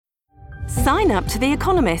Sign up to The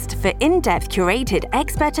Economist for in-depth curated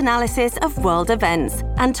expert analysis of world events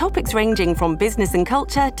and topics ranging from business and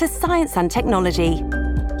culture to science and technology.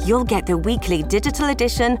 You'll get the weekly digital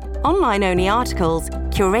edition, online-only articles,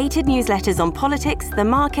 curated newsletters on politics, the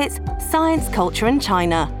markets, science, culture and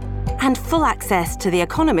China, and full access to The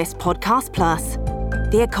Economist Podcast Plus.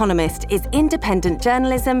 The Economist is independent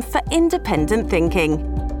journalism for independent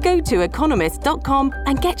thinking. Go to economist.com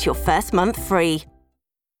and get your first month free.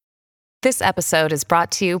 This episode is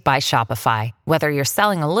brought to you by Shopify. Whether you're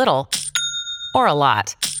selling a little or a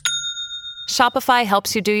lot, Shopify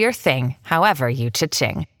helps you do your thing, however you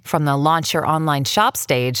cha-ching. From the launch your online shop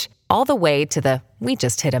stage, all the way to the we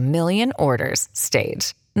just hit 1 million orders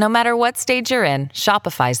stage. No matter what stage you're in,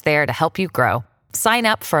 Shopify's there to help you grow. Sign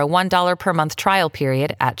up for a $1 per month trial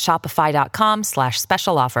period at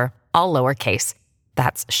shopify.com/special offer, all lowercase.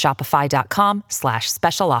 That's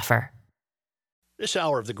shopify.com/special offer. This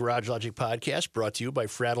hour of the Garage Logic Podcast brought to you by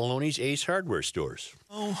Fratelloni's Ace Hardware Stores.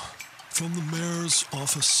 Oh, from the mayor's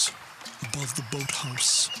office above the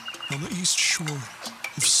boathouse on the east shore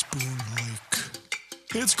of Spoon Lake.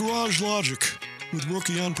 It's Garage Logic with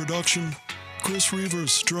Rookie on production, Chris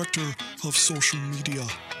Reavers, director of social media,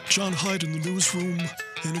 John Hyde in the newsroom,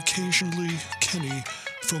 and occasionally Kenny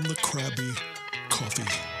from the Krabby Coffee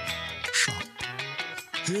Shop.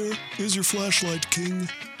 Here is your flashlight king,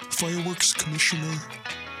 fireworks commissioner,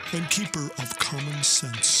 and keeper of common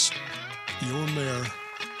sense, your mayor,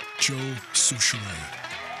 Joe Soucheray.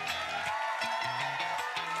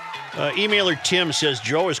 Emailer Tim says,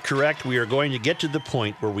 Joe is correct. We are going to get to the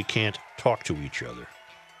point where we can't talk to each other.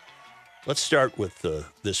 Let's start with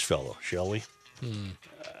this fellow, shall we?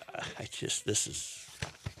 This is...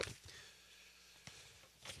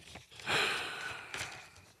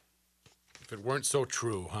 If it weren't so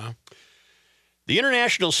true, huh? The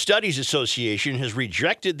International Studies Association has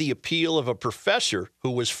rejected the appeal of a professor who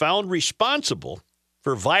was found responsible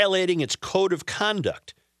for violating its code of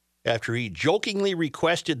conduct after he jokingly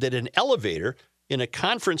requested that an elevator in a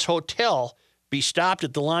conference hotel be stopped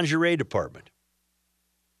at the lingerie department.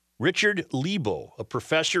 Richard Lebo, a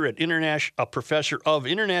professor of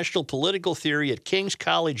international political theory at King's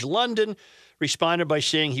College London, responded by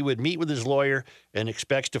saying he would meet with his lawyer and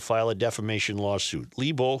expects to file a defamation lawsuit.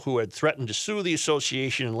 Lebo, who had threatened to sue the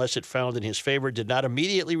association unless it found in his favor, did not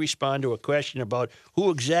immediately respond to a question about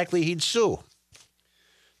who exactly he'd sue.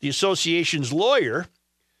 The association's lawyer,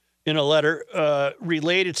 in a letter,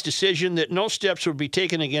 relayed its decision that no steps would be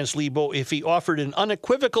taken against Lebo if he offered an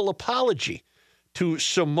unequivocal apology to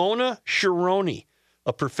Simona Sharoni,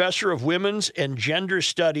 a professor of women's and gender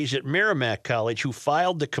studies at Merrimack College who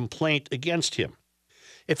filed the complaint against him.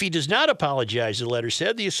 If he does not apologize, the letter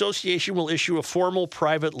said, the association will issue a formal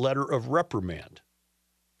private letter of reprimand.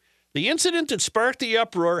 The incident that sparked the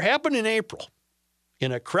uproar happened in April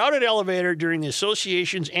in a crowded elevator during the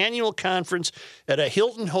association's annual conference at a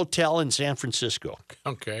Hilton Hotel in San Francisco.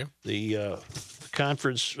 Okay. The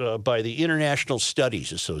conference by the International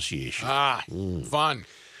Studies Association. Fun.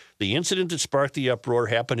 The incident that sparked the uproar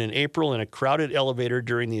happened in April in a crowded elevator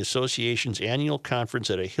during the association's annual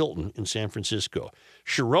conference at a Hilton in San Francisco.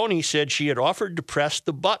 Sharoni said she had offered to press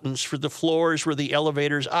the buttons for the floors where the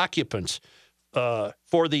elevator's occupants, who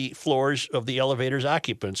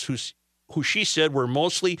she said were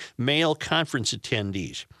mostly male conference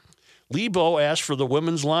attendees. Lebo asked for the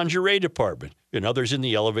women's lingerie department, and others in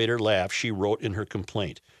the elevator laughed, she wrote in her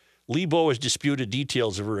complaint. Lebo has disputed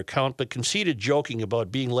details of her account, but conceded joking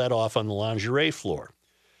about being let off on the lingerie floor.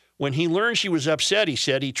 When he learned she was upset, he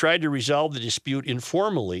said he tried to resolve the dispute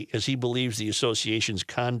informally, as he believes the association's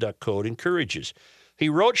conduct code encourages. He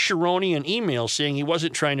wrote Sharoni an email saying he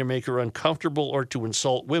wasn't trying to make her uncomfortable or to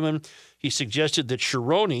insult women. He suggested that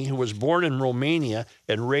Sharoni, who was born in Romania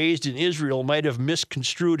and raised in Israel, might have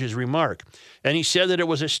misconstrued his remark. And he said that it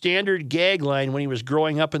was a standard gag line when he was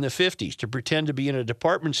growing up in the 50s to pretend to be in a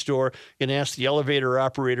department store and ask the elevator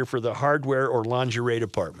operator for the hardware or lingerie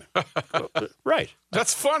department. Right.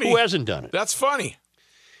 That's funny. Who hasn't done it? That's funny.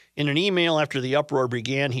 In an email after the uproar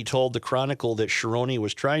began, he told the Chronicle that Sharoni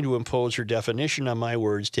was trying to impose her definition on my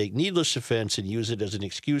words, take needless offense, and use it as an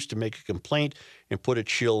excuse to make a complaint and put a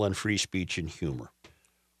chill on free speech and humor.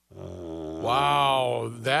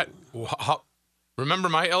 Wow. Remember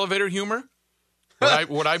my elevator humor?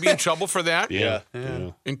 Would I be in trouble for that? Yeah.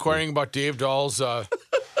 Inquiring about Dave Dahl's How'd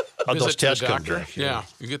visit those to the tests come doctor? back? Yeah.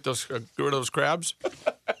 You get those, get rid of those crabs?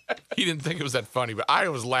 He didn't think it was that funny, but I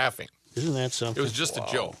was laughing. Isn't that something? It was just a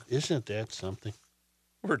joke. Isn't that something?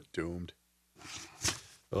 We're doomed.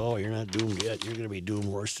 Oh, you're not doomed yet. You're going to be doomed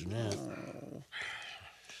worse than that.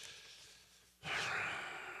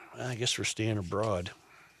 I guess we're staying abroad.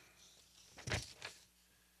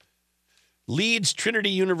 Leeds Trinity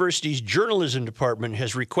University's journalism department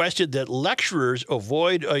has requested that lecturers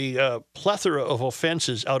avoid a plethora of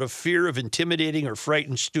offenses out of fear of intimidating or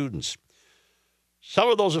frightened students. Some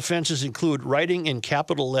of those offenses include writing in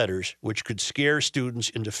capital letters, which could scare students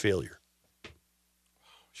into failure.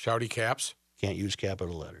 Shouty caps? Can't use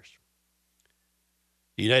capital letters.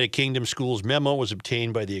 The United Kingdom Schools memo was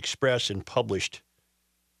obtained by the Express and published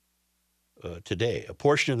today. A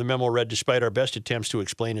portion of the memo read, despite our best attempts to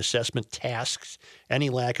explain assessment tasks, any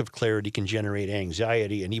lack of clarity can generate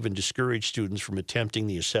anxiety and even discourage students from attempting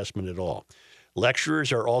the assessment at all.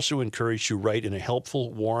 Lecturers are also encouraged to write in a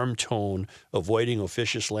helpful, warm tone, avoiding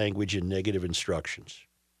officious language and negative instructions.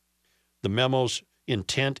 The memo's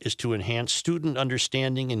intent is to enhance student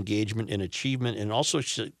understanding, engagement, and achievement, and also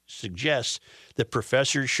suggests that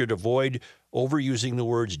professors should avoid overusing the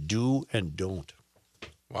words do and don't.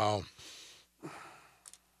 Wow.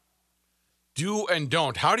 Do and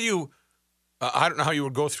don't. How do you, I don't know how you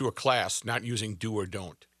would go through a class not using do or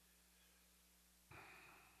don't.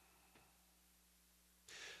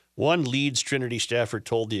 One Leeds Trinity staffer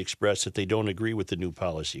told the Express that they don't agree with the new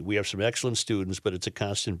policy. We have some excellent students, but it's a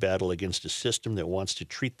constant battle against a system that wants to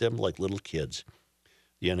treat them like little kids.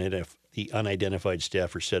 The unidentified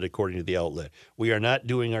staffer said, according to the outlet, we are not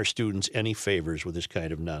doing our students any favors with this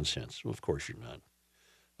kind of nonsense. Well, of course you're not.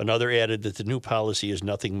 Another added that the new policy is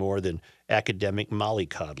nothing more than academic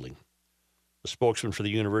mollycoddling. A spokesman for the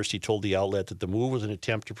university told the outlet that the move was an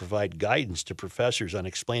attempt to provide guidance to professors on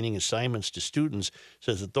explaining assignments to students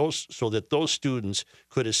so that those students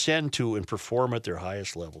could ascend to and perform at their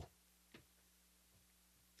highest level.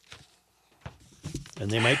 And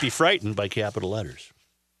they might be frightened by capital letters.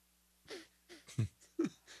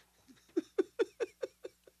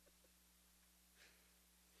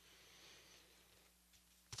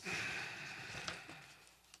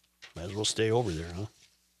 Might as well stay over there, huh?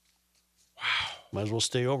 Wow. Might as well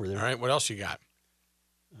stay over there. All right, what else you got?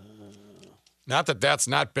 Not that that's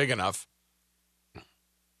not big enough.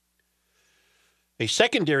 A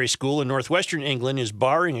secondary school in northwestern England is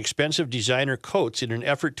borrowing expensive designer coats in an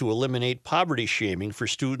effort to eliminate poverty shaming for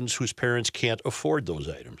students whose parents can't afford those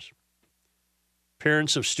items.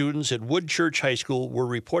 Parents of students at Woodchurch High School were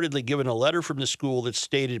reportedly given a letter from the school that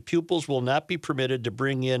stated pupils will not be permitted to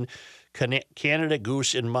bring in Canada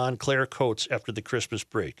Goose and Montclair coats after the Christmas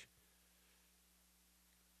break.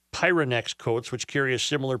 Pyrenex coats, which carry a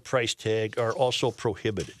similar price tag, are also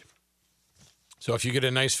prohibited. So if you get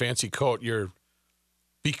a nice fancy coat,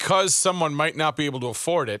 because someone might not be able to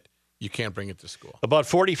afford it, you can't bring it to school. About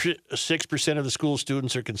 46% of the school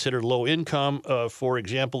students are considered low income. For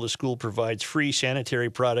example, the school provides free sanitary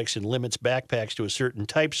products and limits backpacks to a certain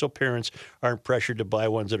type so parents aren't pressured to buy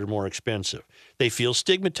ones that are more expensive. They feel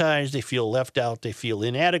stigmatized. They feel left out. They feel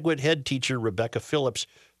inadequate. Head teacher Rebecca Phillips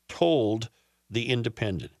told The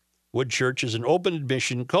Independent. Woodchurch is an open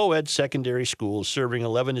admission co-ed secondary school serving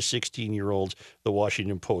 11 to 16-year-olds, the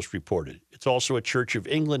Washington Post reported. It's also a Church of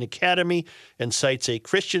England academy and cites a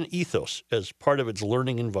Christian ethos as part of its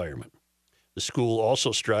learning environment. The school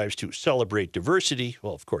also strives to celebrate diversity,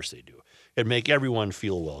 well, of course they do, and make everyone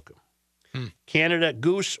feel welcome. Canada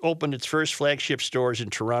Goose opened its first flagship stores in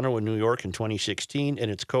Toronto and New York in 2016, and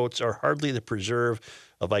its coats are hardly the preserve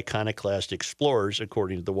of iconoclast explorers,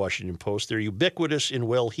 according to the Washington Post. They're ubiquitous in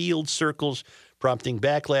well-heeled circles, prompting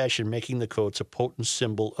backlash and making the coats a potent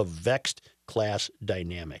symbol of vexed class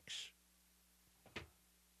dynamics.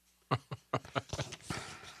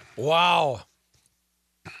 Wow.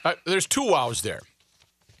 There's two wows there.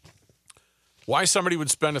 Why somebody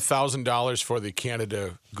would spend $1,000 for the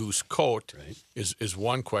Canada Goose coat is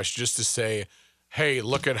one question. Just to say, hey,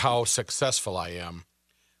 look at how successful I am.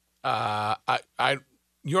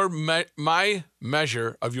 My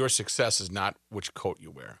measure of your success is not which coat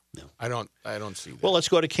you wear. No. I don't see that. Well, let's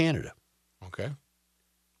go to Canada. Okay.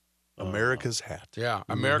 America's hat. Yeah,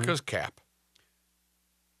 America's cap.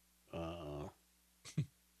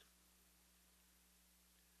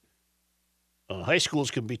 High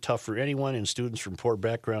schools can be tough for anyone, and students from poor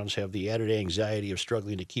backgrounds have the added anxiety of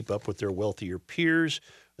struggling to keep up with their wealthier peers.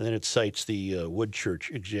 And then it cites the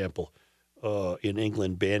Woodchurch example in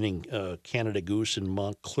England banning Canada Goose and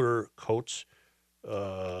Montclair coats.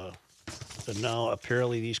 And now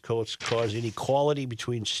apparently these coats cause inequality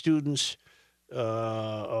between students.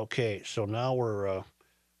 Okay, so now we're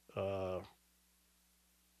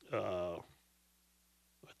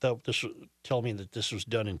I thought this would tell me that this was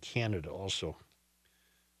done in Canada also.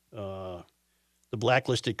 The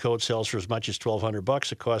blacklisted coat sells for as much as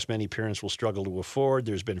 $1,200, a cost many parents will struggle to afford.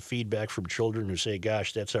 There's been feedback from children who say,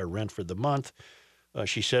 gosh, that's our rent for the month.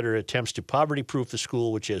 She said her attempts to poverty-proof the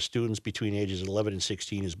school, which has students between ages 11 and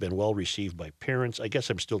 16, has been well received by parents. I guess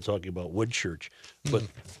I'm still talking about Woodchurch. But,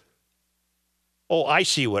 I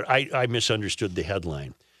see what I misunderstood the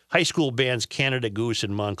headline. High school bans Canada Goose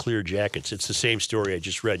and Montclair jackets. It's the same story I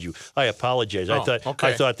just read you. I apologize.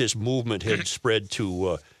 I thought this movement had spread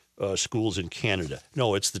to schools in Canada.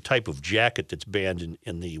 No, it's the type of jacket that's banned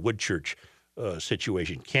in the Woodchurch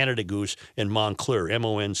situation. Canada Goose and Montclair,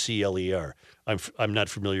 Moncler. I'm not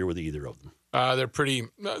familiar with either of them. They're pretty.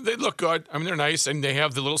 They look good. I mean, they're nice, and they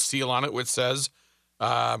have the little seal on it which says,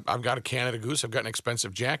 "I've got a Canada Goose. I've got an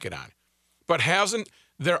expensive jacket on." But hasn't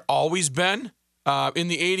there always been? In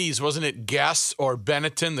the 80s, wasn't it Guess or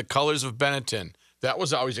Benetton? The colors of Benetton. That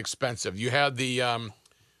was always expensive. You had the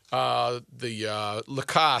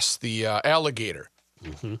Lacoste, the alligator.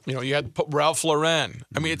 Mm-hmm. You know, you had Ralph Lauren.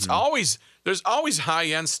 I mean, there's always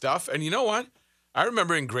high-end stuff. And you know what? I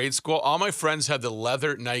remember in grade school, all my friends had the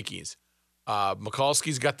leather Nikes.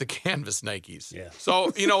 Mikulski's got the canvas Nikes. Yeah.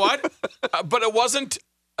 So, you know what? But it wasn't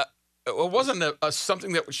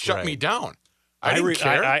something that would shut me down. I didn't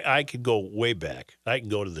care. I could go way back. I can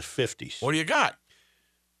go to the 50s. What do you got?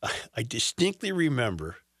 I distinctly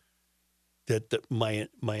remember that my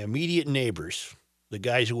immediate neighbors, the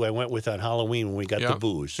guys who I went with on Halloween when we got the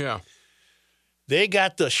booze, they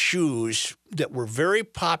got the shoes that were very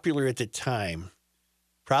popular at the time,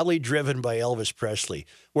 probably driven by Elvis Presley,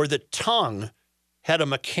 where the tongue had a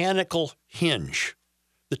mechanical hinge.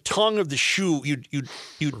 The tongue of the shoe, you'd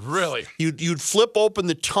flip open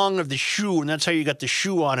the tongue of the shoe, and that's how you got the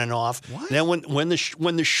shoe on and off. What? And then when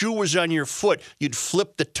the shoe was on your foot, you'd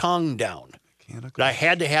flip the tongue down. But I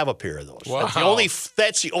had to have a pair of those. Wow.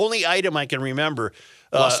 That's the only item I can remember.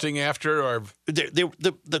 Lusting after, or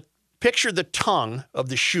the picture the tongue of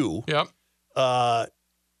the shoe. Yep.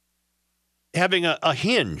 Having a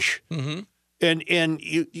hinge. Mm-hmm. And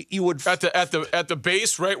you would at the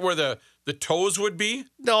base, right where the toes would be?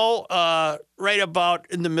 No, right about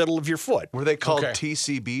in the middle of your foot. Were they called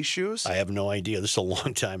TCB shoes? I have no idea. This is a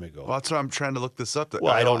long time ago. Well, that's what I'm trying to look this up.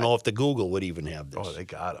 Well, I don't know if the Google would even have this. Oh, they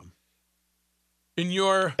got them.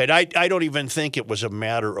 And I don't even think it was a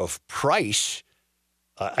matter of price.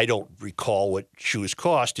 I don't recall what shoes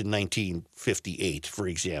cost in 1958, for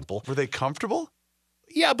example. Were they comfortable?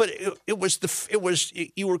 Yeah, but you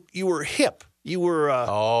were hip. You were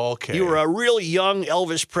okay. You were a really young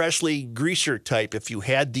Elvis Presley greaser type if you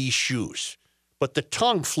had these shoes. But the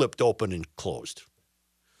tongue flipped open and closed.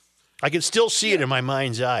 I can still see it in my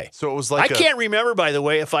mind's eye. So it was like I can't remember, by the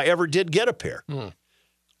way, if I ever did get a pair. Well,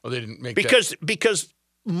 they didn't make because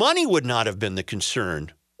money would not have been the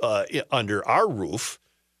concern under our roof.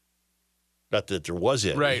 Not that there was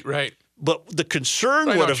any. Right. But the concern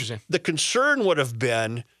would have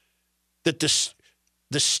been that the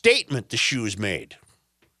statement the shoes made.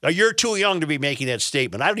 Now, you're too young to be making that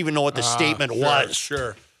statement. I don't even know what the statement was.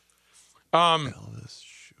 Sure. Elvis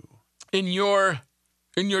shoe. In your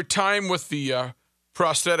time with the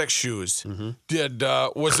prosthetic shoes,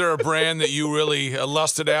 was there a brand that you really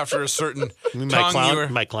lusted after? A certain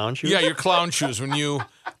my clown shoes? Yeah, your clown shoes.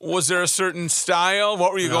 Was there a certain style?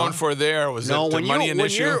 What were you going for there? Was it money an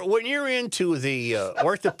issue? When you're into the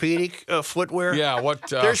orthopedic footwear,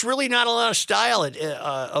 there's really not a lot of style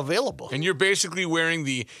available. And you're basically wearing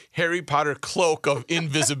the Harry Potter cloak of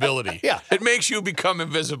invisibility. Yeah. It makes you become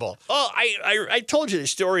invisible. Oh, I told you the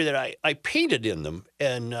story that I painted in them,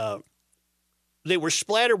 and they were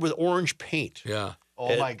splattered with orange paint. Yeah.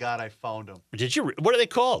 Oh, my God, I found them. Did you? What are they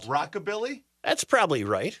called? Rockabilly? That's probably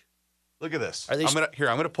right. Look at this. Are they I'm gonna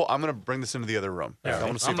bring this into the other room. Yeah, I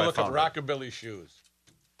want to see I'm if I gonna found look at Rockabilly shoes.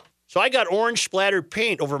 So I got orange splattered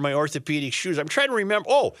paint over my orthopedic shoes. I'm trying to remember.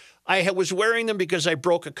 Oh, I was wearing them because I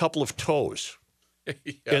broke a couple of toes.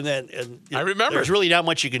 And I remember. There's really not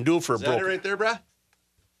much you can do for a broken. Is that it right there, brah?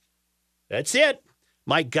 That's it.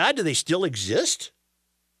 My God, do they still exist?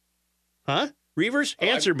 Huh? Reavers,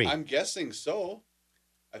 answer me. I'm guessing so.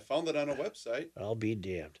 I found it on a website. I'll be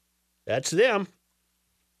damned. That's them.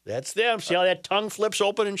 That's them. See how that tongue flips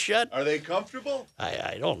open and shut? Are they comfortable?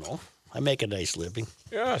 I don't know. I make a nice living.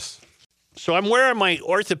 Yes. So I'm wearing my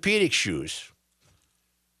orthopedic shoes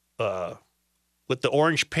with the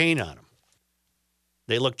orange paint on them.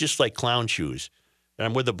 They look just like clown shoes. And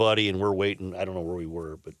I'm with a buddy, and we're waiting. I don't know where we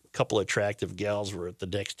were, but a couple of attractive gals were at the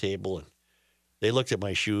next table, and they looked at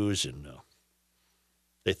my shoes, and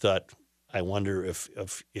they thought, I wonder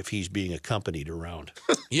if he's being accompanied around.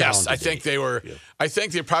 Yes, I think they were. Yeah. I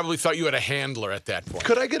think they probably thought you had a handler at that point.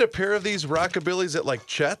 Could I get a pair of these Rockabillys at like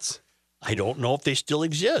Chet's? I don't know if they still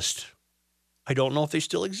exist. They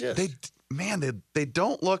They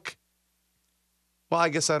don't look. Well, I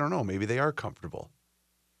guess I don't know. Maybe they are comfortable.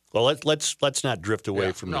 Well, let's not drift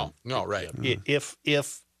away from no, right. If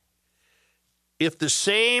the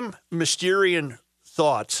same Mysterian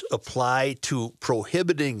thoughts apply to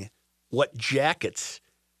prohibiting what jackets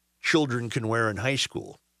children can wear in high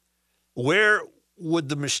school, where would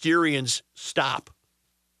the Mysterians stop?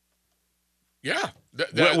 Yeah.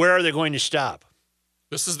 Where are they going to stop?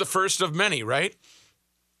 This is the first of many, right?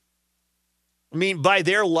 I mean, by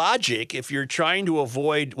their logic, if you're trying to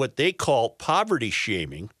avoid what they call poverty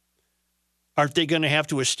shaming, aren't they going to have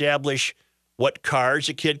to establish what cars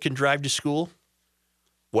a kid can drive to school?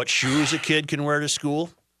 What shoes a kid can wear to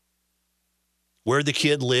school? Where the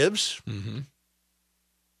kid lives? Mm-hmm.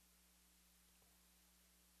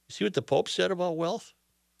 See what the Pope said about wealth?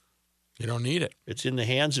 You don't need it. It's in the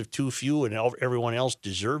hands of too few, and everyone else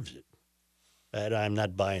deserves it. And I'm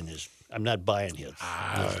not buying his. I'm not buying his.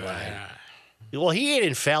 Well, he ain't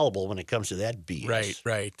infallible when it comes to that BS.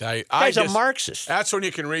 Right. Guy's a Marxist. That's when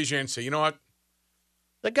you can raise your hand and say, you know what?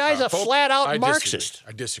 The guy's a flat-out Marxist.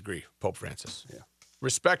 I disagree, Pope Francis. Yeah.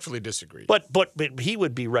 Respectfully disagree. But he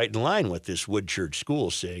would be right in line with this Woodchurch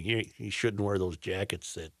school saying he shouldn't wear those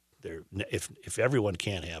jackets that they're if everyone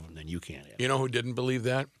can't have them, then you can't have them. You know who didn't believe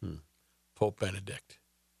that? Pope Benedict.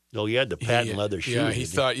 No, he had the patent leather shoes. Yeah, he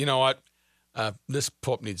thought, you know what? This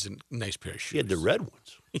Pope needs a nice pair of shoes. He had the red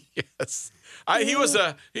ones. Yes. He was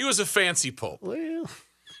a fancy Pope. Well,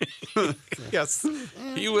 yes.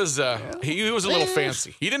 He was a little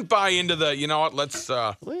fancy. He didn't buy into the, you know what, let's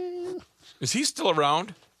well, is he still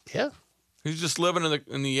around? yeah. He's just living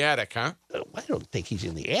in the attic, huh? I don't think he's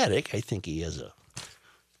in the attic. I think he has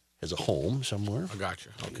a home somewhere. I got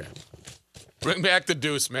you. Okay. Bring back the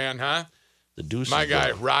deuce, man, huh? The deuce. My is guy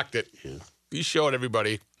gone. rocked it. Yeah. He showed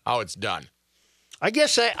everybody how it's done. I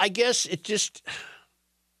guess it just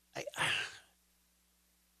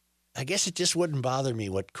I guess it just wouldn't bother me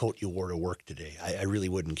what coat you wore to work today. I really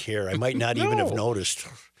wouldn't care. I might not even have noticed.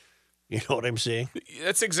 You know what I'm saying?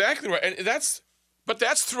 That's exactly right. And that's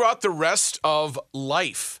throughout the rest of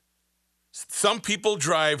life. Some people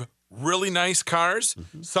drive really nice cars.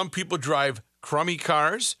 Mm-hmm. Some people drive crummy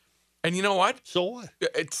cars. And you know what? So what?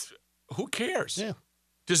 It's who cares? Yeah.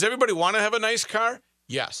 Does everybody want to have a nice car?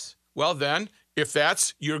 Yes. Well, then, if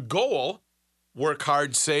that's your goal, work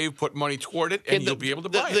hard, save, put money toward it, and you'll be able to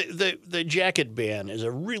buy it. The jacket ban is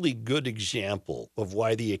a really good example of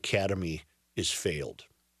why the Academy is failed.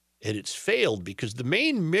 And it's failed because the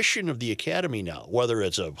main mission of the Academy now, whether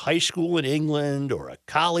it's a high school in England or a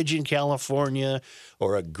college in California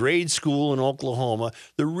or a grade school in Oklahoma,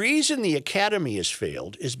 the reason the Academy has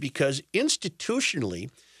failed is because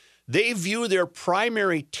institutionally, they view their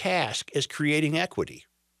primary task as creating equity.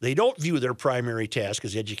 They don't view their primary task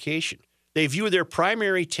as education. They view their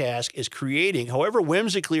primary task as creating, however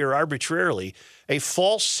whimsically or arbitrarily, a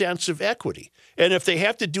false sense of equity. And if they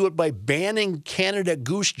have to do it by banning Canada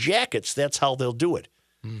Goose jackets, that's how they'll do it.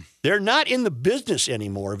 They're not in the business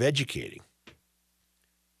anymore of educating.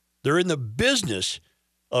 They're in the business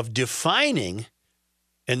of defining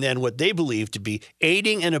and then what they believe to be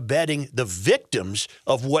aiding and abetting the victims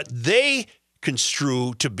of what they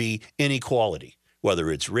construe to be inequality.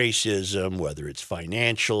 Whether it's racism, whether it's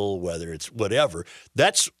financial, whether it's whatever,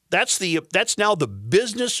 that's now the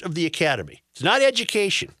business of the Academy. It's not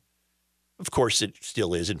education. Of course, it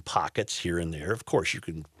still is in pockets here and there. Of course, you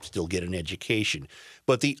can still get an education.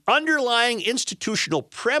 But the underlying institutional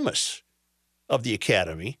premise of the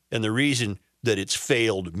Academy, and the reason that it's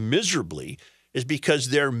failed miserably, is because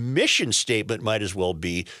their mission statement might as well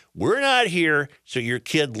be, we're not here so your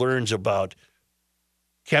kid learns about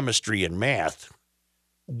chemistry and math.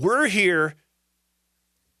 We're here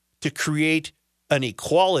to create an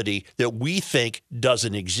equality that we think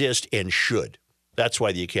doesn't exist and should. That's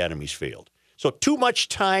why the Academy's failed. So too much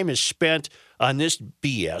time is spent on this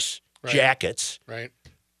BS, jackets,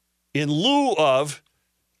 in lieu of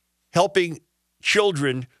helping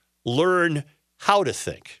children learn how to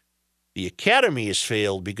think. The Academy has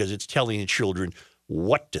failed because it's telling the children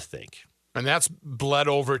what to think. And that's bled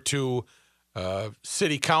over to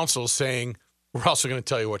city council saying, we're also going to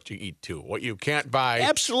tell you what you eat, too. What you can't buy.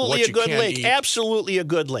 Absolutely a good link. Eat. Absolutely a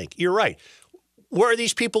good link. You're right. Where are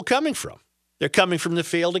these people coming from? They're coming from the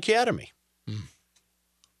failed Academy.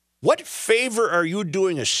 What favor are you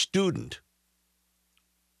doing a student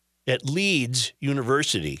at Leeds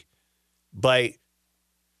University by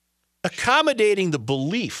accommodating the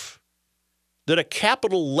belief that a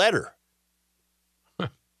capital letter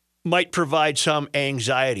might provide some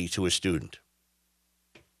anxiety to a student?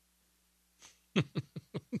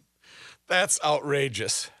 That's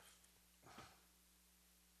outrageous.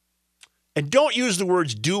 And don't use the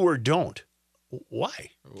words do or don't.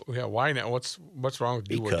 Why? Yeah, why not? What's wrong with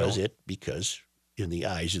do or don't? Because in the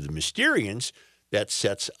eyes of the Mysterians, that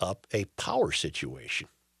sets up a power situation.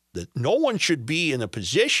 That no one should be in a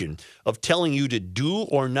position of telling you to do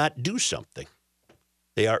or not do something.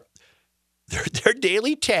 Their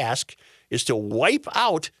daily task is to wipe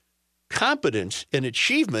out competence and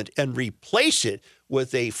achievement and replace it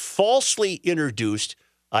with a falsely introduced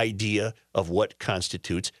idea of what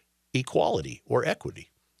constitutes equality or equity.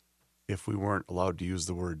 If we weren't allowed to use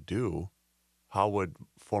the word do, how would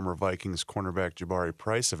former Vikings cornerback Jabari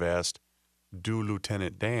Price have asked, do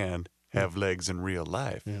Lieutenant Dan have legs in real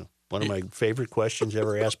life? Yeah. One of my favorite questions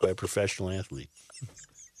ever asked by a professional athlete.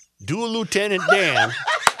 Do Lieutenant Dan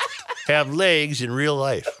have legs in real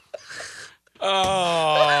life?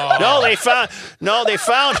 Oh. They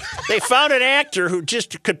found an actor who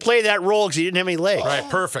just could play that role because he didn't have any legs. Right,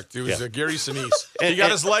 perfect. It was Gary Sinise. He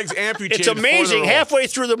got his legs amputated. It's amazing. For the role. Halfway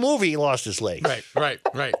through the movie, he lost his legs. Right.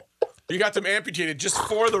 You got them amputated just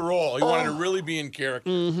for the role. He wanted to really be in character.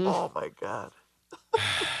 Mm-hmm. Oh, my God.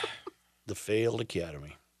 The failed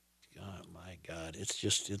academy. Oh, my God. It's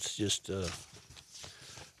just.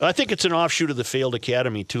 I think it's an offshoot of the failed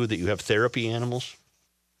academy, too, that you have therapy animals.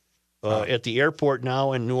 At the airport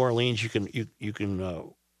now in New Orleans, you can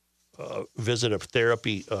visit a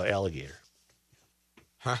therapy alligator.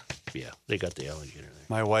 Huh? Yeah, they got the alligator there.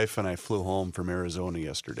 My wife and I flew home from Arizona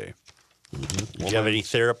yesterday. Mm-hmm. Did you have any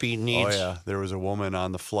therapy needs? Oh, yeah. There was a woman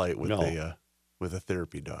on the flight with a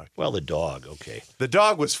therapy dog. Well, the dog, okay. The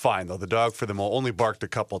dog was fine, though. The dog, for them, only barked a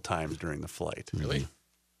couple times during the flight. Really?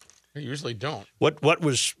 They usually don't. What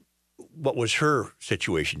was her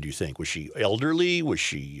situation, do you think? Was she elderly? Was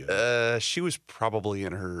she... She was probably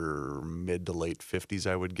in her mid to late 50s,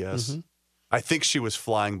 I would guess. Mm-hmm. I think she was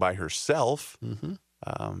flying by herself. Mm-hmm.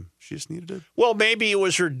 She just needed it. Well, maybe it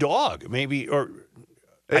was her dog. Maybe, or...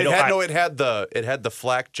 It had the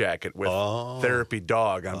flak jacket with therapy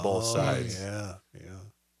dog on both sides. Yeah.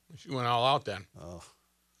 She went all out then. Oh.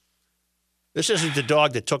 This isn't the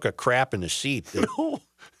dog that took a crap in the seat.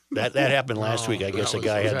 That happened last week. I guess a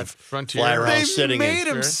guy had to fly around They made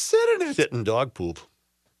him sit in it. Sit in dog poop.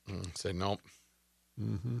 Say nope.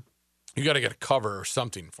 Mm-hmm. You got to get a cover or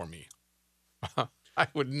something for me. I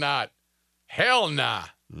would not. Hell nah.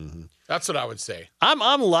 Mm-hmm. That's what I would say.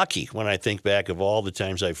 I'm lucky when I think back of all the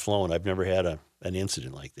times I've flown. I've never had an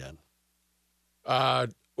incident like that. I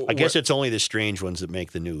guess it's only the strange ones that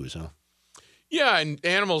make the news, huh? Yeah, and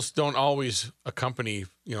animals don't always accompany,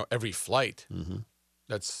 every flight. Mm-hmm.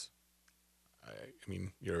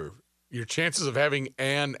 Your chances of having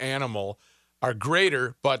an animal are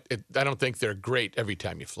greater, but I don't think they're great every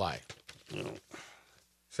time you fly. No.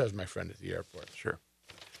 Says my friend at the airport. Sure.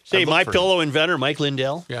 Say, MyPillow inventor Mike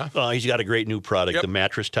Lindell. Yeah. He's got a great new product, the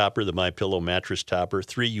mattress topper, the MyPillow mattress topper.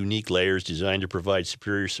 3 unique layers designed to provide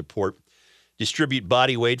superior support, distribute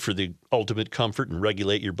body weight for the ultimate comfort, and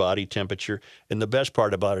regulate your body temperature. And the best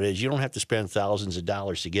part about it is you don't have to spend thousands of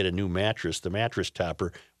dollars to get a new mattress. The mattress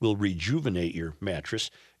topper will rejuvenate your mattress.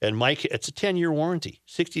 And Mike, it's a 10-year warranty,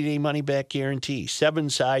 60-day money-back guarantee, 7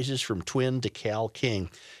 sizes from twin to Cal King.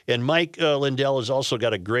 And Mike Lindell has also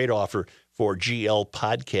got a great offer for GL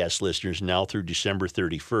podcast listeners now through December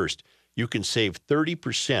 31st. You can save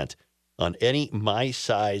 30% on any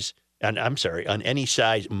size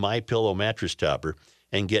MyPillow mattress topper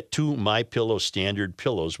and get 2 MyPillow standard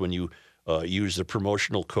pillows when you use the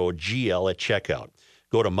promotional code GL at checkout.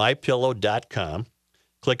 Go to MyPillow.com,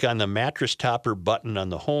 click on the mattress topper button on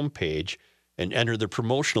the home page, and enter the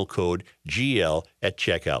promotional code GL at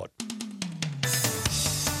checkout.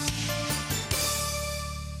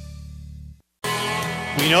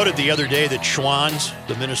 We noted the other day that Schwann's,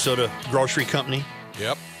 the Minnesota grocery company,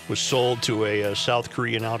 was sold to a South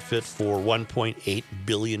Korean outfit for $1.8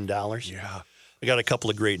 billion. Yeah. I got a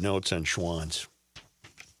couple of great notes on Schwann's.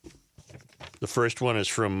 The first one is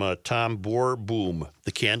from Tom Boerboom,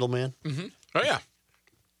 the candle man. Mm-hmm. Oh, yeah.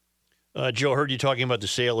 Joe, heard you talking about the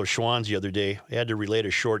sale of Schwann's the other day. I had to relate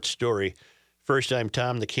a short story. First time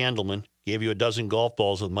Tom the Candleman gave you a dozen golf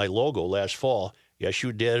balls with my logo last fall. Yes,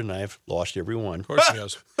 you did, and I've lost every one. Of course he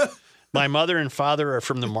has. My mother and father are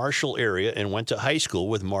from the Marshall area and went to high school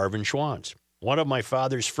with Marvin Schwann's. One of my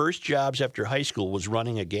father's first jobs after high school was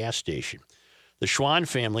running a gas station. The Schwann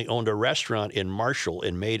family owned a restaurant in Marshall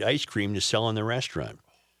and made ice cream to sell in the restaurant.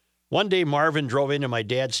 One day, Marvin drove into my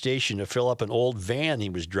dad's station to fill up an old van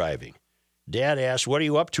he was driving. Dad asked, "What are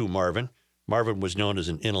you up to, Marvin?" Marvin was known as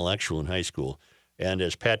an intellectual in high school. And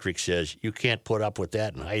as Patrick says, you can't put up with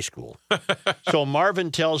that in high school. So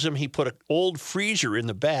Marvin tells him he put an old freezer in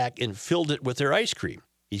the back and filled it with their ice cream.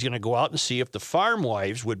 He's going to go out and see if the farm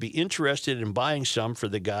wives would be interested in buying some for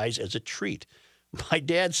the guys as a treat. My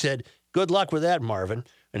dad said, "Good luck with that, Marvin,"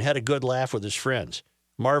 and had a good laugh with his friends.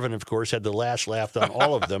 Marvin, of course, had the last laugh on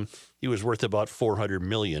all of them. He was worth about $400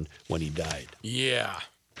 million when he died. Yeah.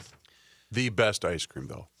 The best ice cream,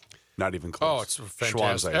 though. Not even close. Oh, it's fantastic.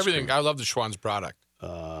 Schwann's ice Everything. cream. I love the Schwann's product.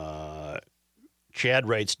 Chad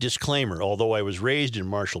writes, disclaimer, although I was raised in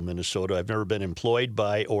Marshall, Minnesota, I've never been employed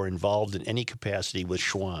by or involved in any capacity with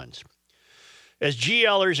Schwann's. As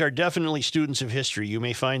GLers are definitely students of history, you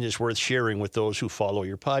may find this worth sharing with those who follow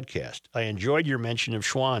your podcast. I enjoyed your mention of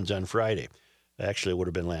Schwann's on Friday. Actually, it would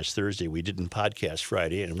have been last Thursday. We didn't podcast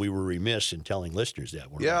Friday, and we were remiss in telling listeners that.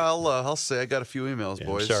 Yeah, I'll say I got a few emails, I'm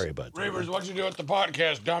boys. sorry about that. Reavers, what'd you do at the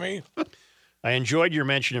podcast, dummy? I enjoyed your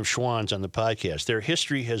mention of Schwann's on the podcast. Their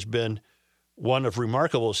history has been one of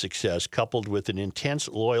remarkable success, coupled with an intense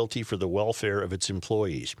loyalty for the welfare of its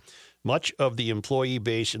employees. Much of the employee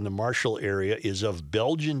base in the Marshall area is of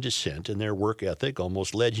Belgian descent, and their work ethic,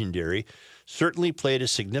 almost legendary, certainly played a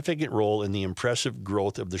significant role in the impressive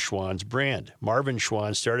growth of the Schwann's brand. Marvin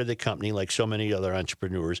Schwann started the company like so many other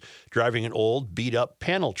entrepreneurs, driving an old, beat-up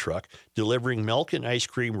panel truck, delivering milk and ice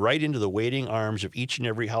cream right into the waiting arms of each and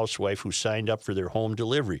every housewife who signed up for their home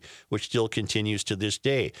delivery, which still continues to this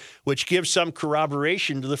day, which gives some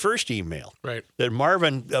corroboration to the first email. Right. That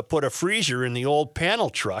Marvin put a freezer in the old panel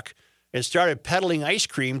truck and started peddling ice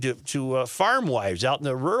cream to farm wives out in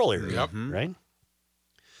the rural area, right?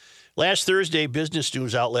 Last Thursday, business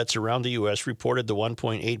news outlets around the U.S. reported the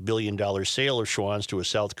 $1.8 billion sale of Schwann's to a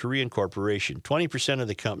South Korean corporation. 20% of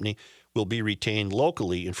the company will be retained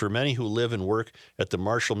locally, and for many who live and work at the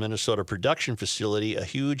Marshall, Minnesota production facility, a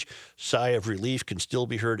huge sigh of relief can still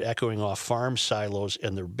be heard echoing off farm silos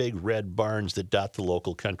and the big red barns that dot the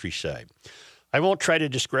local countryside. I won't try to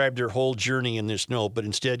describe their whole journey in this note, but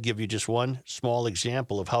instead give you just one small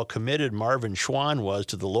example of how committed Marvin Schwann was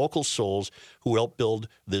to the local souls who helped build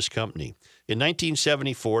this company. In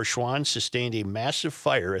 1974, Schwann sustained a massive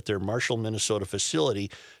fire at their Marshall, Minnesota facility,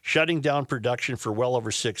 shutting down production for well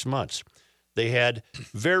over 6 months. They had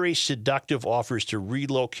very seductive offers to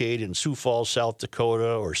relocate in Sioux Falls, South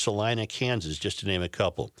Dakota, or Salina, Kansas, just to name a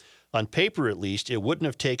couple. On paper, at least, it wouldn't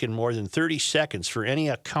have taken more than 30 seconds for any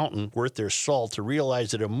accountant worth their salt to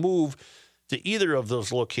realize that a move to either of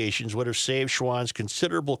those locations would have saved Schwann's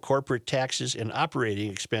considerable corporate taxes and operating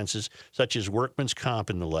expenses, such as workman's comp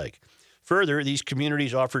and the like. Further, these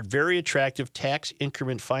communities offered very attractive tax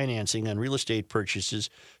increment financing on real estate purchases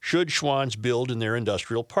should Schwann's build in their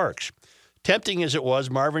industrial parks. Tempting as it was,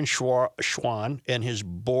 Marvin Schwann and his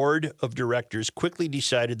board of directors quickly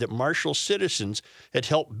decided that Marshall citizens had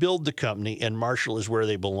helped build the company, and Marshall is where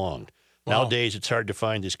they belonged. Wow. Nowadays, it's hard to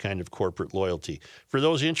find this kind of corporate loyalty. For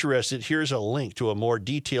those interested, here's a link to a more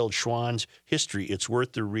detailed Schwann's history. It's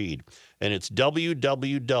worth the read, and it's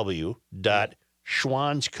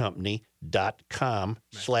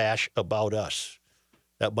www.schwannscompany.com/aboutus.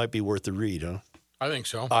 That might be worth the read, huh? I think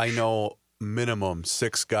so. I know minimum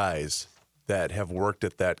 6 guys that have worked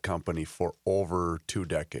at that company for over 2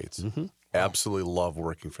 decades. Mm-hmm. Absolutely love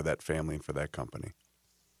working for that family and for that company.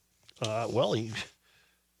 Well, he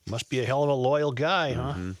must be a hell of a loyal guy,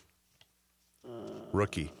 huh?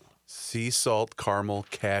 Rookie. Sea salt caramel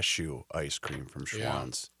cashew ice cream from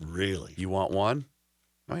Schwann's. Yeah. Really? You want one?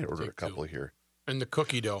 I might order a couple here. And the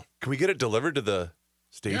cookie dough. Can we get it delivered to the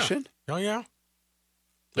station? Yeah. Oh, yeah.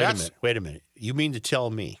 Wait a minute. You mean to tell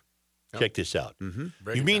me, check this out.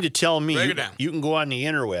 Mm-hmm. You mean to tell me you can go on the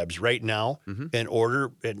interwebs right now and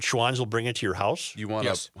order, and Schwann's will bring it to your house? You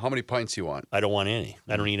want how many pints you want? I don't want any.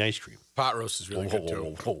 I don't eat ice cream. Pot roast is really good,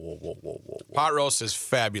 too. Whoa. Pot roast is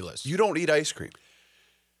fabulous. You don't eat ice cream.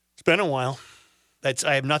 It's been a while.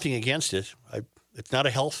 I have nothing against it. It's not a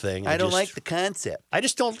health thing. I don't like the concept. I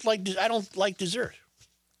just don't like. I don't like dessert.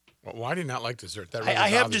 Well, why do you not like dessert? That I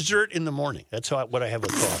have dessert in the morning. That's what I have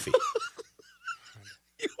with coffee.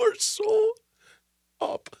 You are so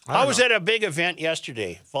up. I was at a big event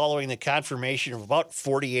yesterday following the confirmation of about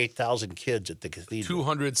 48,000 kids at the cathedral.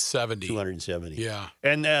 270. 270. Yeah.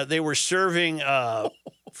 And they were serving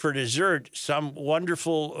for dessert some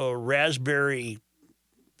wonderful raspberry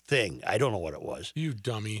thing. I don't know what it was. You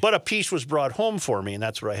dummy. But a piece was brought home for me, and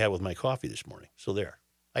that's what I had with my coffee this morning. So there.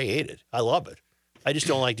 I ate it. I love it. I just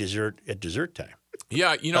don't like dessert at dessert time.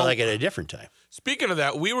 Yeah, you know. I like it at a different time. Speaking of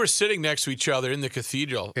that, we were sitting next to each other in the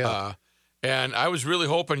cathedral, and I was really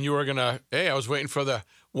hoping you were going to, I was waiting for the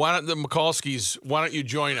Mikulskis, why don't you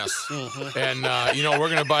join us? And, we're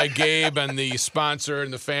going to buy Gabe and the sponsor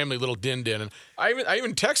and the family little din-din. And I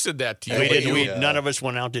even texted that to you. None of us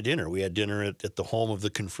went out to dinner. We had dinner at the home of the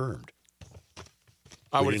confirmed.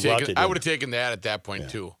 I would have taken that at that point,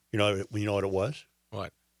 too. You know what it was?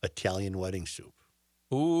 What? Italian wedding soup.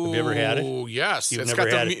 Ooh, Have you ever had it? Oh, yes. You've It's never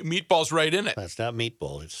got the had meatballs right in it. That's not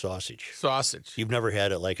meatball. It's sausage. Sausage. You've never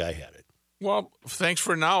had it like I had it. Well, thanks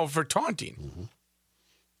for taunting.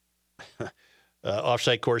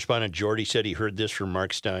 Offsite correspondent Jordy said he heard this from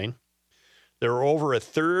Mark Stein. There were over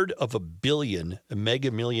 1/3 of a billion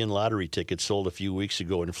Mega Million lottery tickets sold a few weeks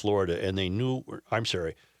ago in Florida, and they knew,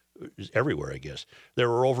 everywhere, I guess. There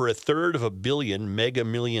were over 1/3 of a billion Mega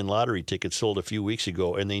Million lottery tickets sold a few weeks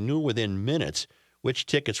ago, and they knew within minutes which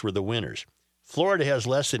tickets were the winners. Florida has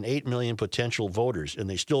less than 8 million potential voters, and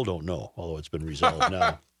they still don't know, although it's been resolved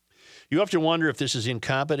now. You have to wonder if this is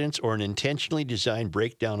incompetence or an intentionally designed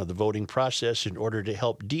breakdown of the voting process in order to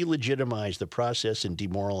help delegitimize the process and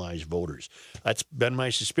demoralize voters. That's been my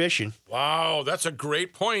suspicion. Wow, that's a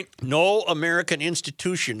great point. No American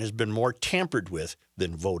institution has been more tampered with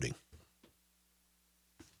than voting.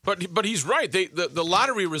 But he's right. The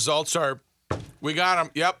lottery results are, we got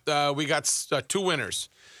them. Yep, we got 2 winners.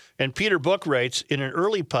 And Peter Book writes, in an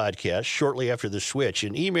early podcast shortly after the switch,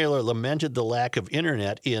 an emailer lamented the lack of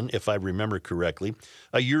internet in, if I remember correctly,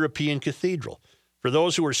 a European cathedral. For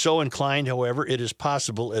those who are so inclined, however, it is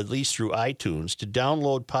possible, at least through iTunes, to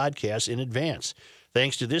download podcasts in advance.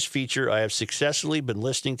 Thanks to this feature, I have successfully been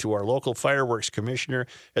listening to our local fireworks commissioner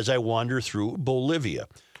as I wander through Bolivia.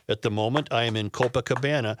 At the moment, I am in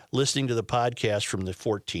Copacabana listening to the podcast from the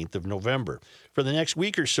 14th of November. For the next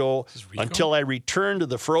week or so, until I return to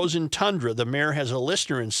the frozen tundra, the mayor has a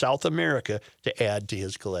listener in South America to add to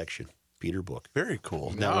his collection. Peter Book. Very cool.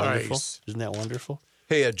 Isn't that wonderful? Isn't that wonderful?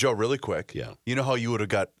 Hey, Joe, really quick. Yeah. You know how you would have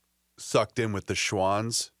got sucked in with the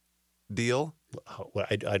Schwann's deal? Well,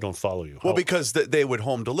 I don't follow you. Well, because they would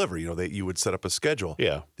home deliver. You know, you would set up a schedule.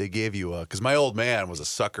 Yeah. They gave you because my old man was a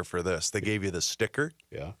sucker for this. They gave you the sticker.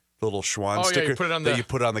 Yeah. The little Schwann Oh, yeah, sticker you put it on that the- you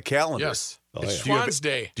put on the calendar. Yes. Oh, It's yeah. Schwann's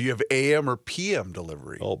Day. Do you have AM or PM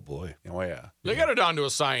delivery? Oh, boy. Oh, yeah. They got it down to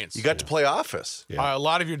a science. You got to play Office. Yeah. A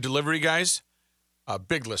lot of your delivery guys,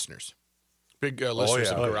 big listeners. Big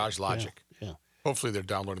listeners yeah. of Garage Logic. Yeah. Hopefully they're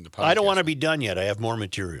downloading the podcast. I don't want to be done yet. I have more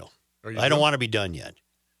material. Are you I don't done? want to be done yet.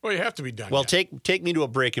 Well, you have to be done. Well, yet. take me to a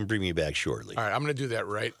break and bring me back shortly. All right, I'm going to do that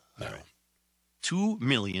right now.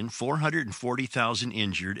 2,440,000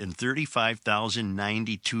 injured and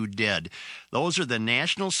 35,092 dead. Those are the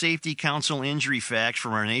National Safety Council injury facts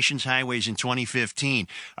from our nation's highways in 2015.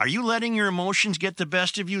 Are you letting your emotions get the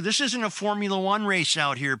best of you? This isn't a Formula One race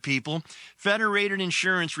out here, people. Federated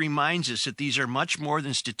Insurance reminds us that these are much more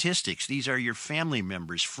than statistics. These are your family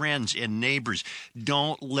members, friends, and neighbors.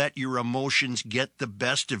 Don't let your emotions get the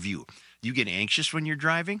best of you. Do you get anxious when you're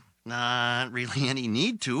driving? Not really any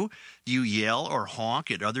need to. Do you yell or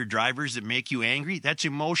honk at other drivers that make you angry? That's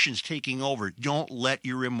emotions taking over. Don't let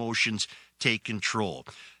your emotions take control.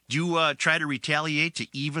 Do you try to retaliate to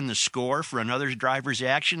even the score for another driver's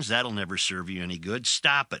actions? That'll never serve you any good.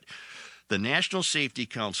 Stop it. The National Safety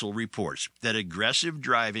Council reports that aggressive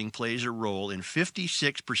driving plays a role in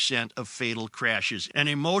 56% of fatal crashes, and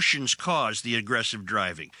emotions cause the aggressive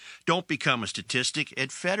driving. Don't become a statistic.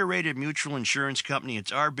 At Federated Mutual Insurance Company,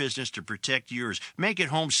 it's our business to protect yours. Make it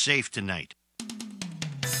home safe tonight.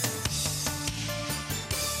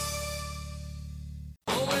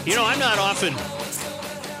 You know, I'm not often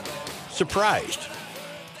surprised,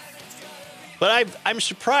 but I'm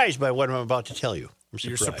surprised by what I'm about to tell you.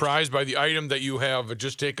 You're surprised by the item that you have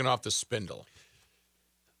just taken off the spindle.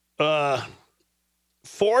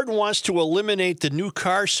 Ford wants to eliminate the new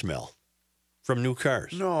car smell from new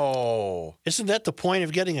cars. No. Isn't that the point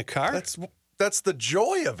of getting a car? That's the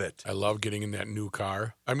joy of it. I love getting in that new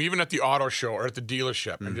car. I'm even at the auto show or at the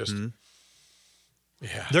dealership. I'm just,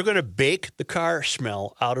 yeah. They're going to bake the car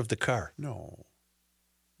smell out of the car. No.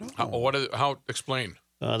 How explain?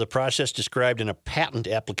 The process described in a patent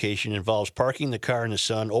application involves parking the car in the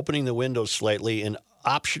sun, opening the windows slightly, and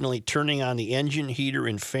optionally turning on the engine, heater,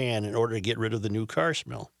 and fan in order to get rid of the new car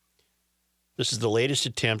smell. This is the latest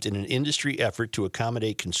attempt in an industry effort to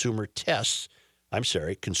accommodate consumer tastes in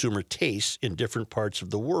different parts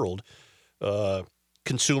of the world.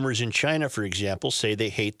 Consumers in China, for example, say they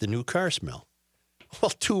hate the new car smell.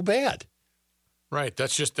 Well, too bad. Right.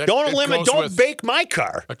 That's just that. Don't bake my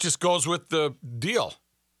car. It just goes with the deal.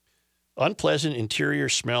 Unpleasant interior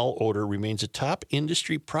smell odor remains a top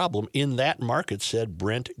industry problem in that market, said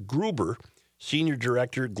Brent Gruber, Senior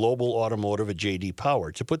Director, Global Automotive at J.D.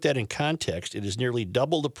 Power. To put that in context, it is nearly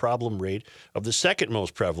double the problem rate of the second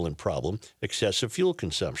most prevalent problem, excessive fuel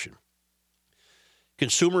consumption.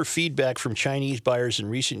 Consumer feedback from Chinese buyers in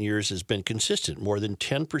recent years has been consistent. More than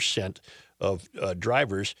 10% of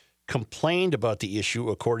drivers complained about the issue,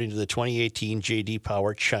 according to the 2018 J.D.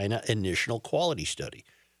 Power China Initial Quality Study.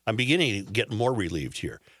 I'm beginning to get more relieved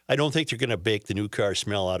here. I don't think they're going to bake the new car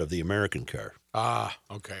smell out of the American car. Ah,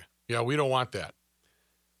 okay. Yeah, we don't want that.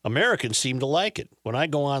 Americans seem to like it. When I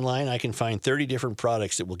go online, I can find 30 different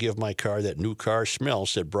products that will give my car that new car smell,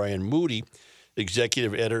 said Brian Moody,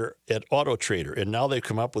 executive editor at Auto Trader. And now they've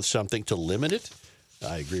come up with something to limit it.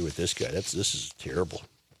 I agree with this guy. This is terrible.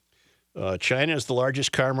 China is the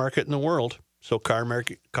largest car market in the world, so car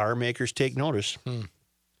makers take notice.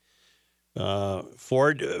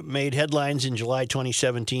 Ford made headlines in July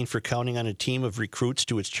 2017 for counting on a team of recruits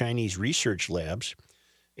to its Chinese research labs.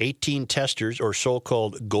 18 testers, or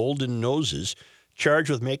so-called golden noses, charged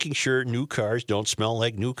with making sure new cars don't smell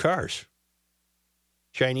like new cars.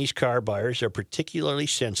 Chinese car buyers are particularly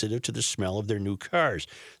sensitive to the smell of their new cars.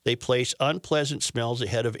 They place unpleasant smells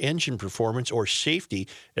ahead of engine performance or safety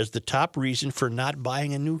as the top reason for not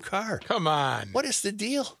buying a new car. Come on. What is the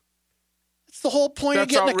deal? It's the whole point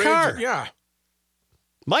That's of getting a car. outrageous. Yeah.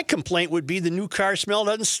 My complaint would be the new car smell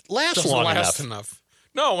doesn't last long enough.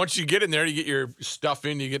 No, once you get in there, you get your stuff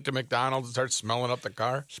in, you get to McDonald's and start smelling up the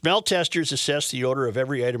car. Smell testers assess the odor of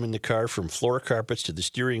every item in the car, from floor carpets to the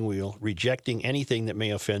steering wheel, rejecting anything that may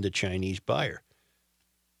offend a Chinese buyer.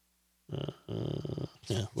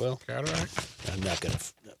 Yeah, well, Cataract? I'm not going to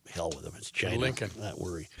hell with them. It's China. Lincoln. Not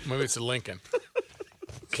worry. Maybe it's a Lincoln. What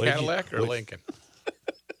did you- Cadillac or what- Lincoln?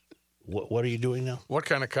 What are you doing now? What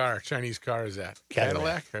kind of car, Chinese car is that?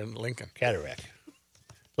 Cadillac. Cadillac or Lincoln? Cataract.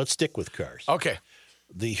 Let's stick with cars. Okay.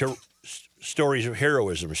 The stories of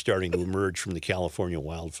heroism are starting to emerge from the California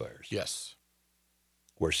wildfires, Yes.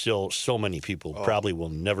 where still so many people probably will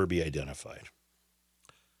never be identified.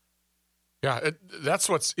 Yeah, that's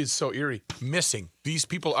what is so eerie. Missing. These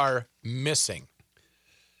people are missing.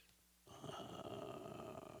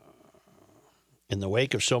 In the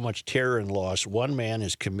wake of so much terror and loss, one man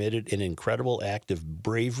has committed an incredible act of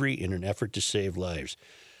bravery in an effort to save lives.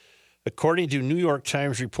 According to New York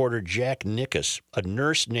Times reporter Jack Nickus, a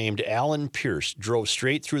nurse named Alan Pierce drove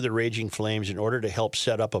straight through the raging flames in order to help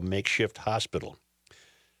set up a makeshift hospital.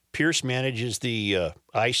 Pierce manages the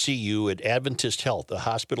ICU at Adventist Health, a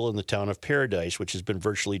hospital in the town of Paradise, which has been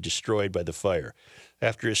virtually destroyed by the fire.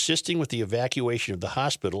 After assisting with the evacuation of the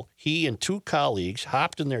hospital, he and two colleagues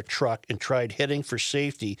hopped in their truck and tried heading for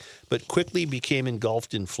safety, but quickly became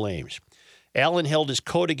engulfed in flames. Alan held his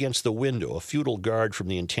coat against the window, a futile guard from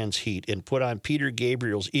the intense heat, and put on Peter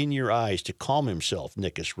Gabriel's In Your Eyes to calm himself,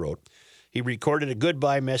 Nickus wrote. He recorded a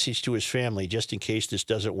goodbye message to his family, just in case this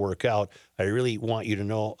doesn't work out. I really want you to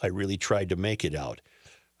know I really tried to make it out.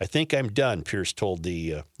 I think I'm done, Pierce told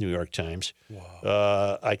the New York Times.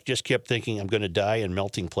 Wow. I just kept thinking I'm going to die in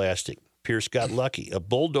melting plastic. Pierce got lucky. A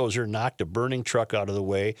bulldozer knocked a burning truck out of the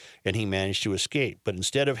way, and he managed to escape. But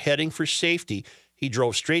instead of heading for safety, he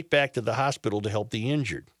drove straight back to the hospital to help the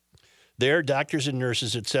injured. There, doctors and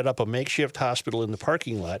nurses had set up a makeshift hospital in the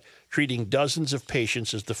parking lot, treating dozens of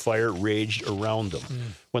patients as the fire raged around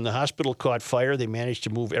them. When the hospital caught fire, they managed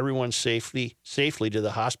to move everyone safely to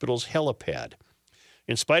the hospital's helipad.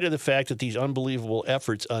 In spite of the fact that these unbelievable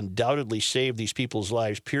efforts undoubtedly saved these people's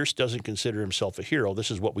lives, Pierce doesn't consider himself a hero.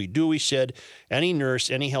 This is what we do, he said. Any nurse,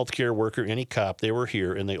 any healthcare worker, any cop, they were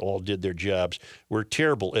here and they all did their jobs. We're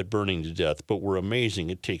terrible at burning to death, but we're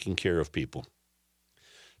amazing at taking care of people.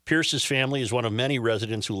 Pierce's family is one of many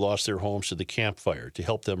residents who lost their homes to the Camp Fire. To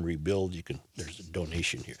help them rebuild, there's a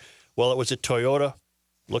donation here. Well, it was a Toyota,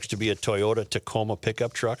 looks to be a Toyota Tacoma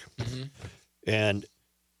pickup truck. Mm-hmm. And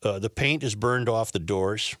the paint is burned off the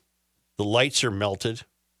doors. The lights are melted.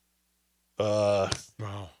 Wow.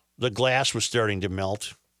 The glass was starting to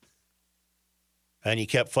melt. And he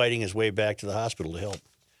kept fighting his way back to the hospital to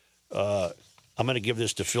help. I'm going to give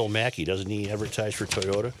this to Phil Mackey. Doesn't he advertise for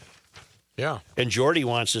Toyota? Yeah. And Jordy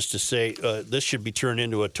wants us to say this should be turned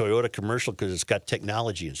into a Toyota commercial because it's got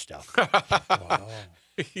technology and stuff. Wow.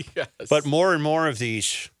 Yes. But more and more of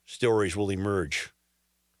these stories will emerge.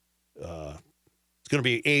 It's going to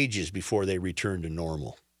be ages before they return to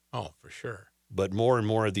normal. Oh, for sure. But more and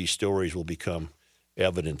more of these stories will become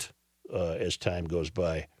evident as time goes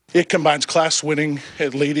by. It combines class-winning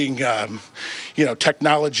and leading,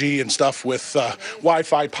 technology and stuff with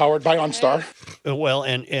Wi-Fi powered by OnStar. Well,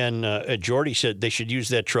 and Jordy said they should use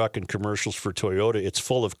that truck in commercials for Toyota. It's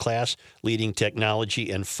full of class-leading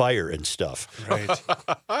technology and fire and stuff.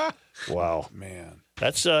 Right. Wow. Man.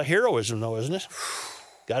 That's heroism, though, isn't it?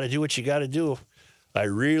 Got to do what you got to do.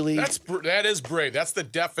 That is brave. That's the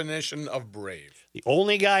definition of brave. The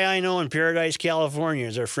only guy I know in Paradise, California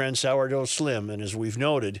is our friend Sourdough Slim. And as we've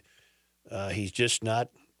noted, he's just not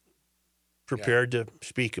prepared to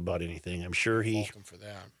speak about anything. I'm sure Welcome for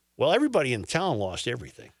that. Well, everybody in town lost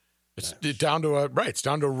everything. It's down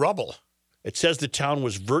to rubble. It says the town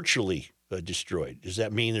was virtually destroyed. Does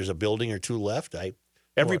that mean there's a building or two left?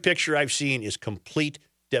 Every picture I've seen is complete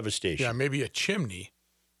devastation. Yeah, maybe a chimney.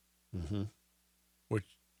 Mm-hmm. Which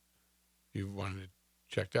you wanted it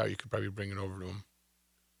checked out. You could probably bring it over to them.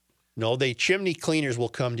 No, the chimney cleaners will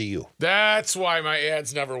come to you. That's why my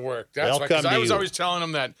ads never work. That's They'll why, come because to I was you. always telling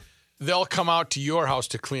them that they'll come out to your house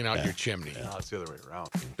to clean out your chimney. No, it's the other way around.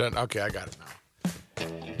 Then, okay, I got it now.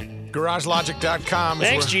 GarageLogic.com.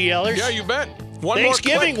 Thanks, GLers. Yeah, you bet. One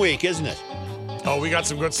Thanksgiving more week, isn't it? click. Oh, we got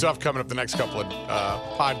some good stuff coming up the next couple of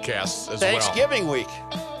podcasts as Thanksgiving week.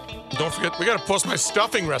 well. Don't forget, we got to post my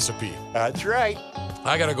stuffing recipe. That's right.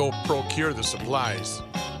 I got to go procure the supplies.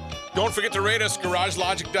 Don't forget to rate us,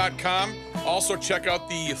 GarageLogic.com. Also, check out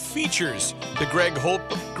the features, the Greg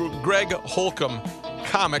Holcomb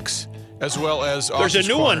comics, as well as There's a Office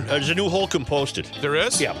new Corner. one. There's a new Holcomb posted. There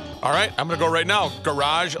is? Yeah. All right, I'm going to go right now,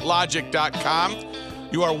 GarageLogic.com.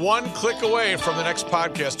 You are one click away from the next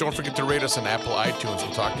podcast. Don't forget to rate us on Apple iTunes.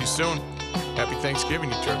 We'll talk to you soon. Happy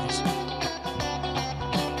Thanksgiving, you turkeys.